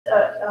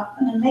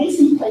an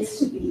amazing place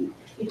to be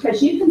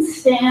because you can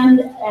stand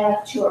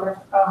at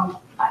your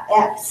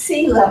at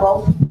sea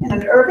level in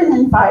an urban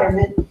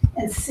environment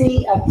and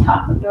see a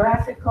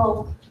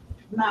topographical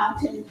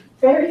mountain.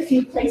 Very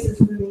few places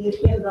in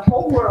the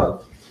whole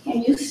world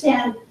can you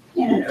stand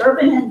in an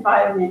urban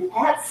environment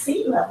at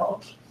sea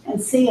level and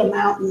see a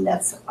mountain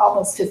that's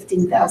almost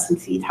 15,000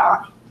 feet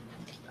high.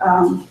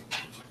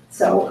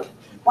 So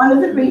one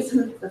of the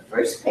reasons, the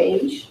first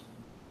page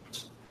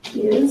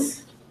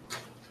is,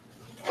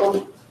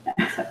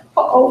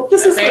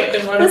 this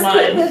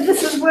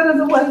is one of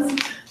the ones,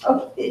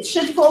 it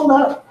should fold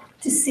up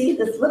to see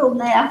this little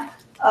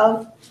map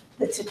of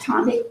the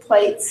tectonic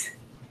plates.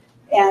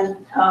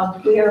 And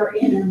we're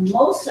in a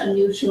most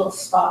unusual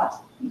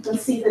spot. You can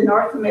see the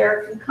North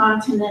American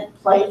continent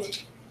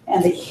plate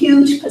and the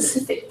huge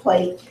Pacific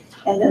plate.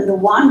 And then the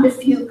Juan de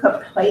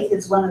Fuca plate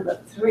is one of the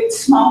three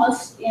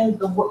smallest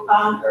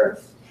on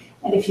Earth.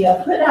 And if you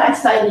have good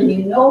eyesight and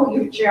you know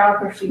your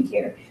geography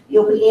here,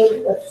 you'll be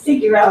able to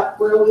figure out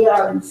where we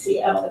are in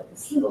Seattle at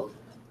this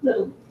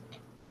little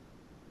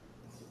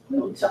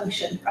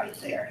junction right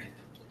there.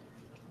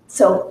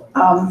 So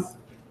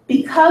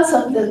because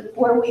of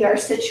where we are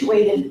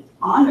situated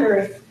on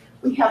Earth,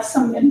 we have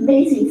some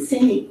amazing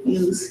scenic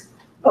views,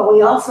 but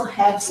we also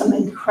have some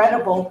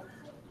incredible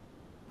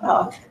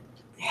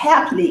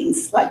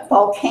happenings like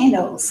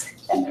volcanoes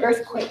and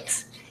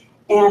earthquakes.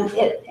 And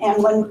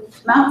when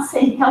Mount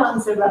St.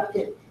 Helens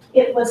erupted,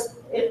 it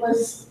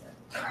was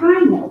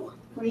primal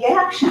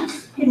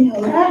reactions. Can you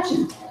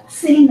imagine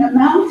seeing a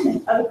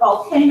mountain, a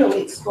volcano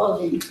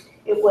exploding?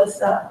 It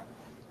was,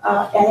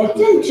 and it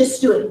didn't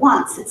just do it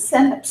once. It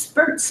sent up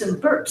spurts and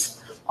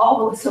bursts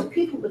all over, so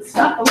people would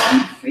stop along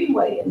the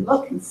freeway and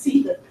look and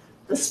see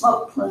the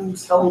smoke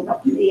plumes going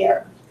up in the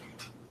air.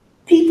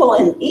 People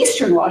in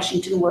eastern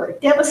Washington were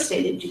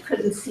devastated. You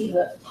couldn't see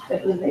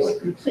they were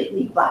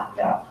completely blacked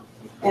out.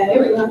 And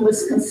everyone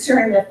was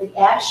concerned that the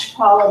ash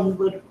falling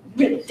would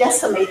really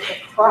decimate the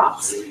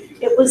crops.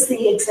 It was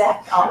the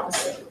exact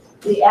opposite.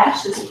 The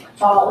ashes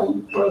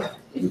falling were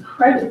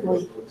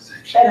incredibly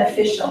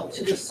beneficial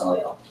to the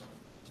soil.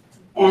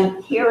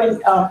 And here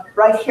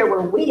right here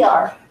where we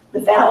are, the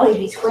valley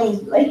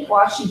between Lake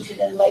Washington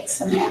and Lake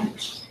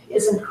Sammamish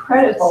is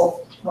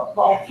incredible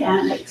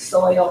volcanic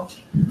soil.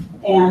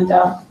 And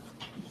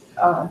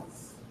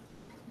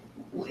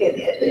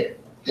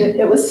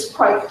it was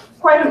quite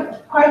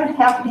a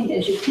happening,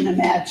 as you can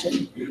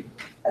imagine.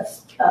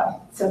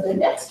 So the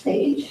next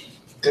page.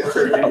 Did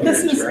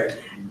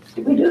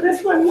we do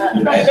this one?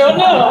 I don't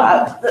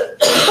know. The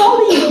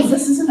funny is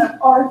this is an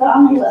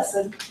origami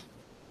lesson,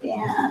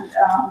 and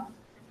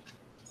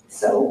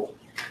so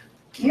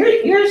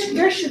yours.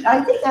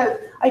 I think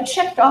I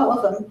checked all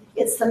of them.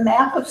 It's the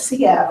map of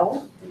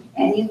Seattle,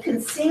 and you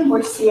can see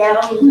where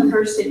Seattle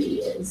University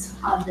is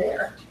on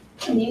there.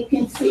 And you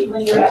can see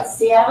when you're at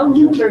Seattle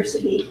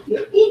University,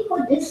 your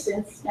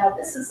equidistance, now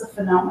this is a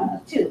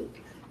phenomenon too,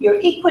 your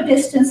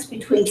equidistance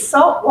between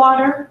salt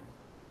water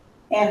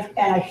and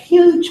a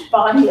huge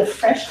body of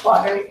fresh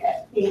water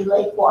in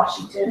Lake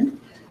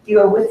Washington,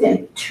 you're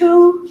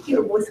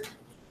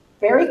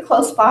very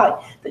close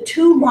by the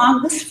two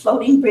longest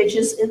floating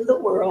bridges in the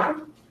world.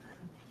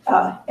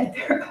 And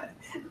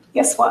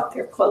guess what?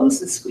 They're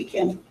closed this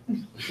weekend.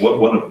 What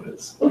one of them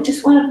is? Oh,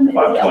 just one of them.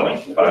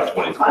 520.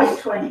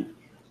 520.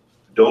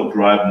 Don't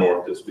drive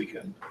north this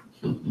weekend.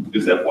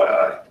 Just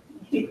FYI.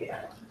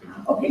 Yeah.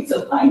 Okay,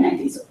 so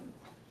I-90's open.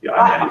 Yeah,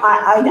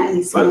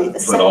 I-90's only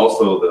the but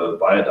also the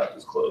viaduct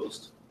is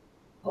closed.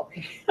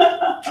 Okay.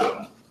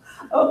 So.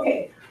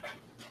 Okay.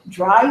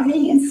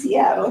 Driving in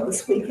Seattle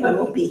this weekend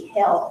will be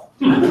hell.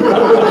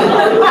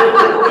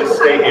 Just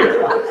stay here.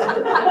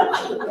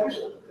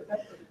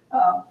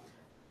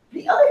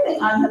 The other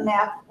thing on the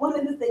map, one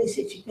of the things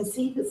that you can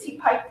see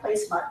Pike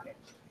Place Market.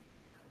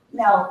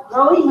 Now,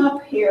 growing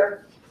up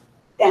here,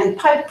 and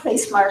Pike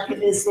Place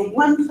Market is the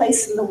one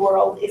place in the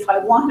world, if I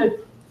want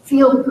to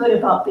feel good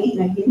about being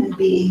a human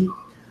being,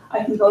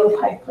 I can go to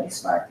Pike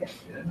Place Market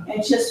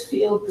and just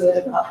feel good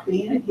about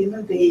being a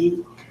human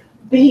being,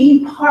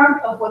 being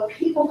part of what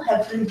people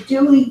have been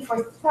doing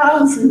for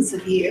thousands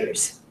of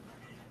years,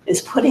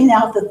 is putting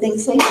out the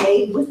things they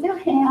made with their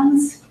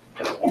hands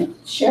and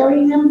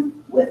sharing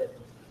them with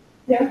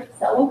their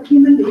fellow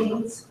human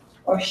beings,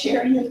 or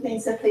sharing the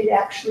things that they've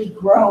actually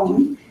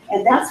grown.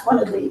 And that's one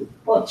of the,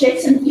 well,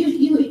 Jason,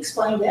 you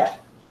explained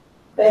that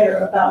better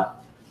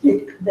about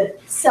the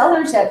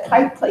sellers at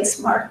Pike Place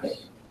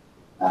Market.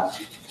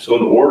 So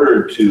in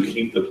order to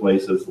keep the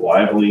place as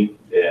lively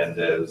and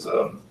as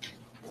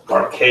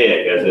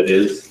archaic as it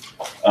is,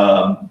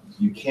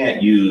 you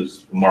can't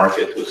use the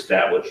market to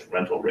establish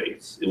rental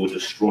rates. It will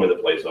destroy the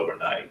place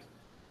overnight.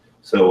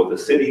 So what the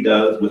city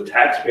does with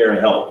taxpayer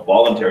help,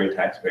 voluntary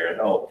taxpayer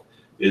help,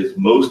 is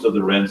most of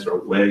the rents are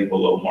way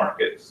below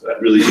market. So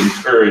that really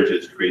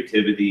encourages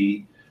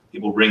creativity,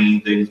 people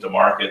bringing things to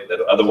market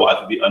that otherwise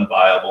would be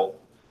unviable.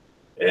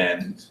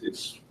 And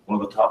it's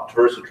one of the top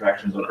tourist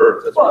attractions on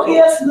earth. Well,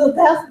 yes,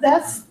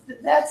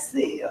 that's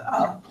the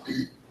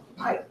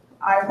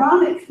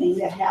ironic thing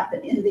that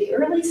happened in the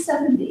early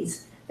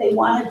 70s.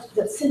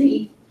 the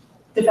city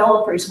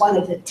developers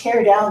wanted to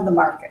tear down the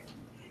market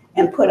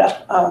and put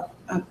up a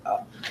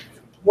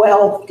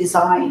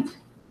well-designed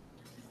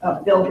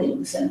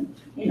buildings and,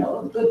 you know,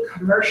 a good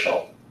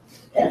commercial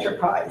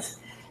enterprise.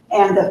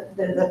 And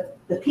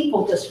the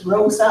people just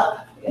rose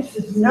up and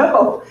said,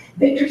 no.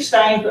 Victor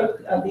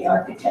Steinbrück, the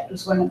architect,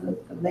 was one of the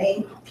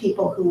main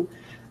people who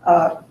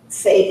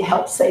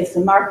helped save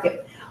the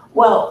market.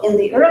 Well, in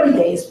the early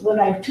days, when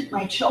I took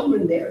my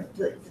children there,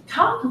 the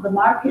top of the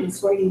market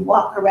is where you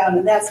walk around,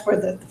 and that's where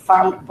the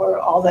farm, where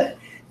all the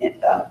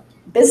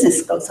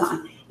business goes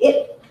on.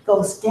 It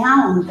goes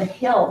down the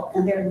hill,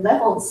 and there are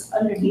levels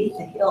underneath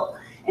the hill.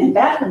 And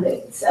back in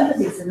the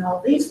 70s and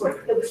all, it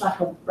was like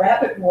a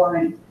rabbit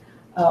warren.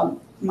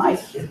 My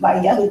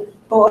young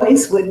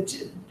boys would,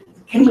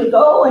 can we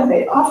go?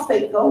 And off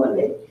they go, and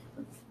they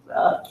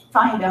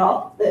find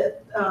out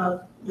that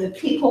the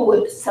people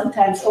would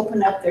sometimes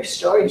open up their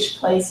storage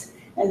place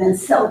and then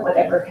sell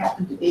whatever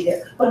happened to be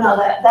there. But now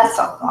that's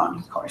all gone,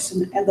 of course,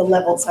 and the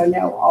levels are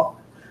now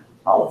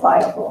all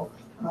viable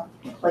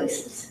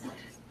places.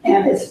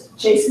 And as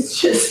Jason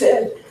just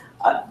said,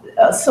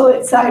 so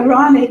it's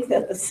ironic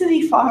that the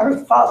city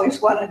fathers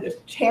wanted to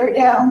tear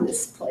down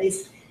this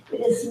place.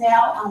 It is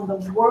now on the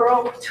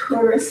World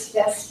Tourist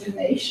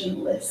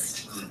Destination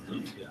list.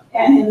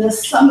 And in the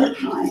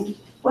summertime,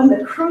 when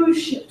the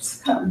cruise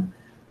ships come,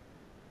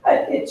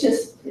 I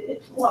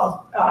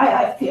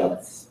feel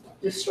it's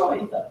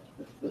destroying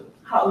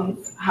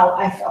how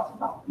I felt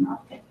about the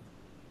market.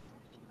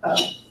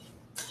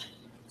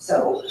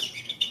 So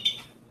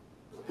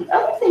the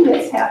other thing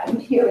that's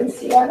happened here in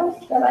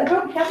Seattle that I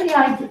don't have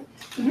the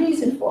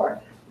reason for,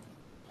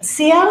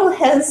 Seattle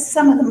has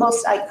some of the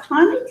most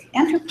iconic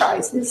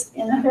enterprises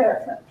in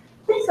America.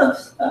 Think of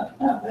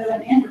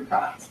an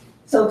enterprise.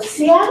 So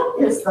Seattle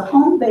is the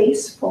home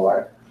base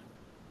for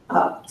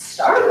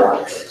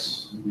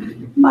Starbucks,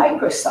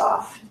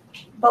 Microsoft,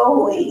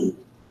 Boeing,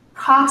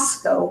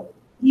 Costco,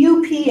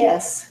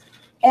 UPS,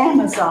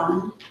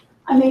 Amazon.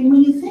 I mean,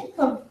 when you think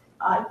of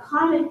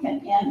iconic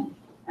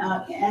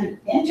and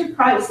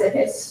enterprise that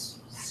has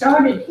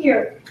started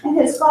here and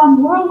has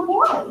gone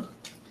worldwide,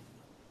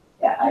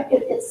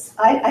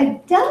 I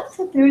doubt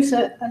that there's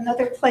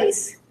another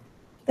place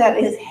that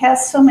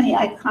has so many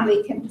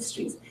iconic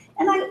industries.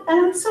 And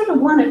I sort of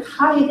want to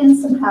tie it in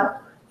somehow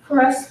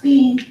for us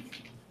being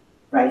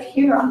right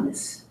here on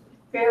this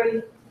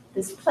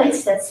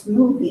place that's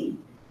moving.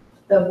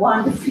 The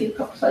Juan de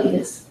Fuca plate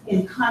is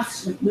in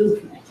constant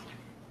movement.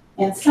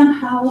 And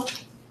somehow,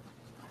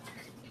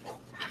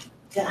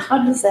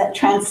 how does that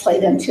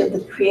translate into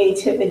the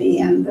creativity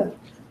and the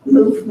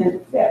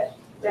movement that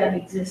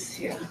exists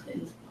here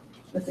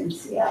within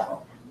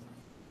Seattle?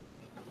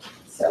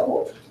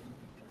 So,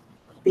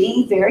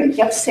 being very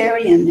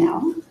Gebserian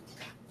now,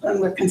 when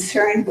we're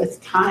concerned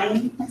with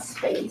time and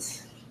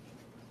space,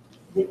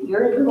 that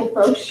your little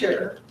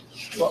brochure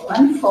will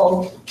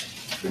unfold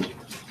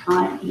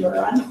time, you're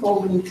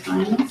unfolding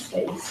time and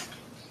space,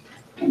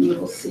 and you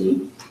will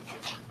see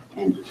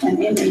an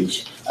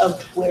image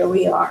of where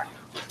we are.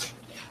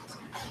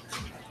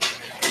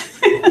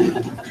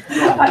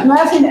 I'm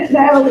laughing at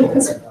Natalie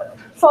because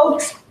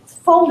folks,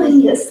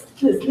 folding this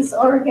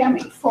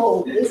origami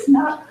fold is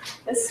not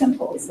as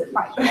simple as it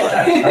might be.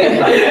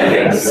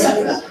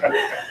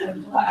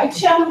 I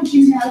challenge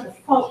you now to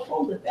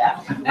fold it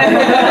back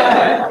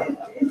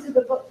into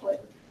the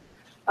booklet.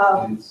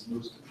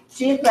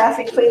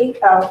 Geographically,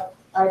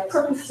 I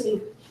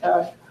purposely,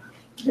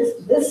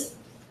 this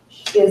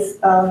is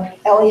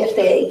Elliott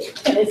Bay,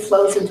 and it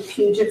flows into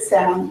Puget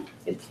Sound.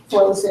 It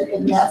flows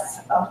in that's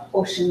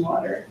ocean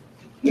water.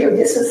 Here,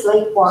 this is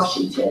Lake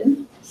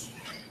Washington.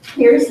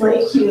 Here's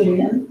Lake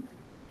Union.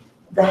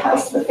 The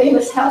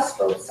famous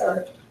houseboats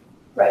are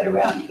right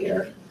around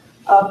here.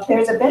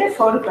 There's a better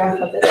photograph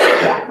of this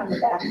back on the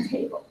back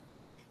table.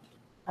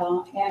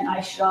 And I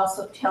should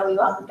also tell you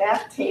on the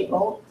back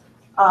table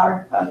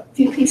are a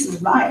few pieces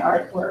of my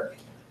artwork.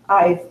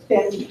 I've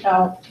been,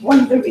 one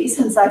of the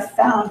reasons I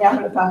found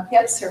out about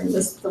Gebser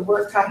was the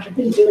work I've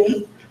been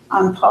doing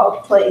on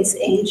Paul Klee's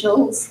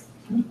Angels.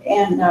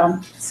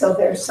 And so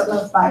there's some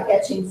of my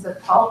etchings of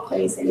Paul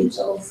Klee's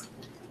Angels.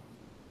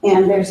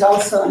 And there's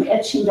also an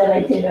etching that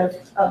I did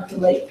of the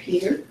late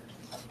Peter.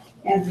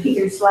 And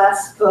Peter's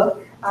last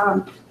book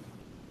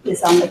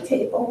is on the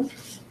table.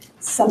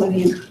 Some of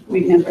you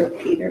remember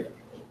Peter.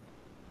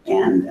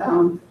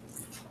 And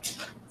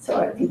so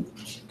I can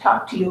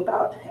talk to you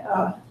about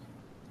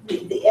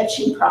the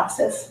etching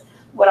process.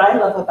 What I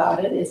love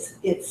about it is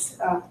it's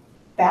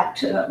back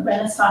to a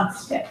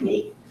Renaissance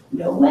technique,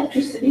 no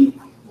electricity,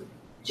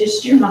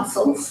 just your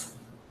muscles.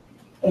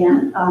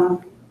 And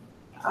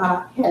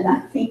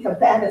I think of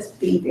that as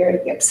being very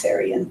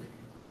Gebserian,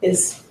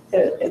 is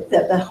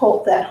that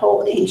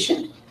whole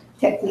ancient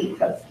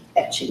technique of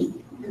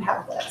etching and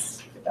how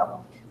that's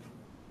developed.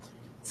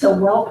 So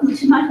welcome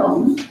to my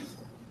home.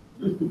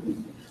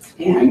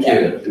 And, Thank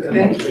you.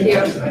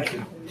 Thank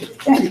you.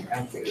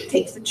 And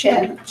take the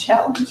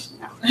challenge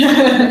now.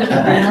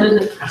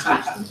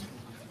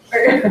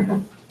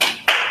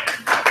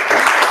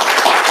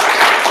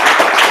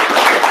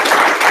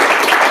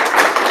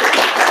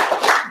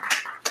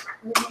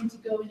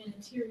 go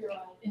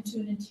into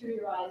an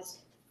interiorized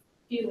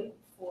feeling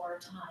for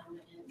time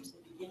and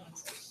the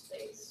beginnings of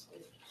space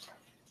with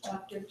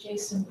Dr.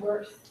 Jason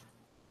Worth,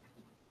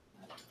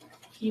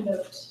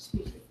 keynote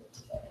speaker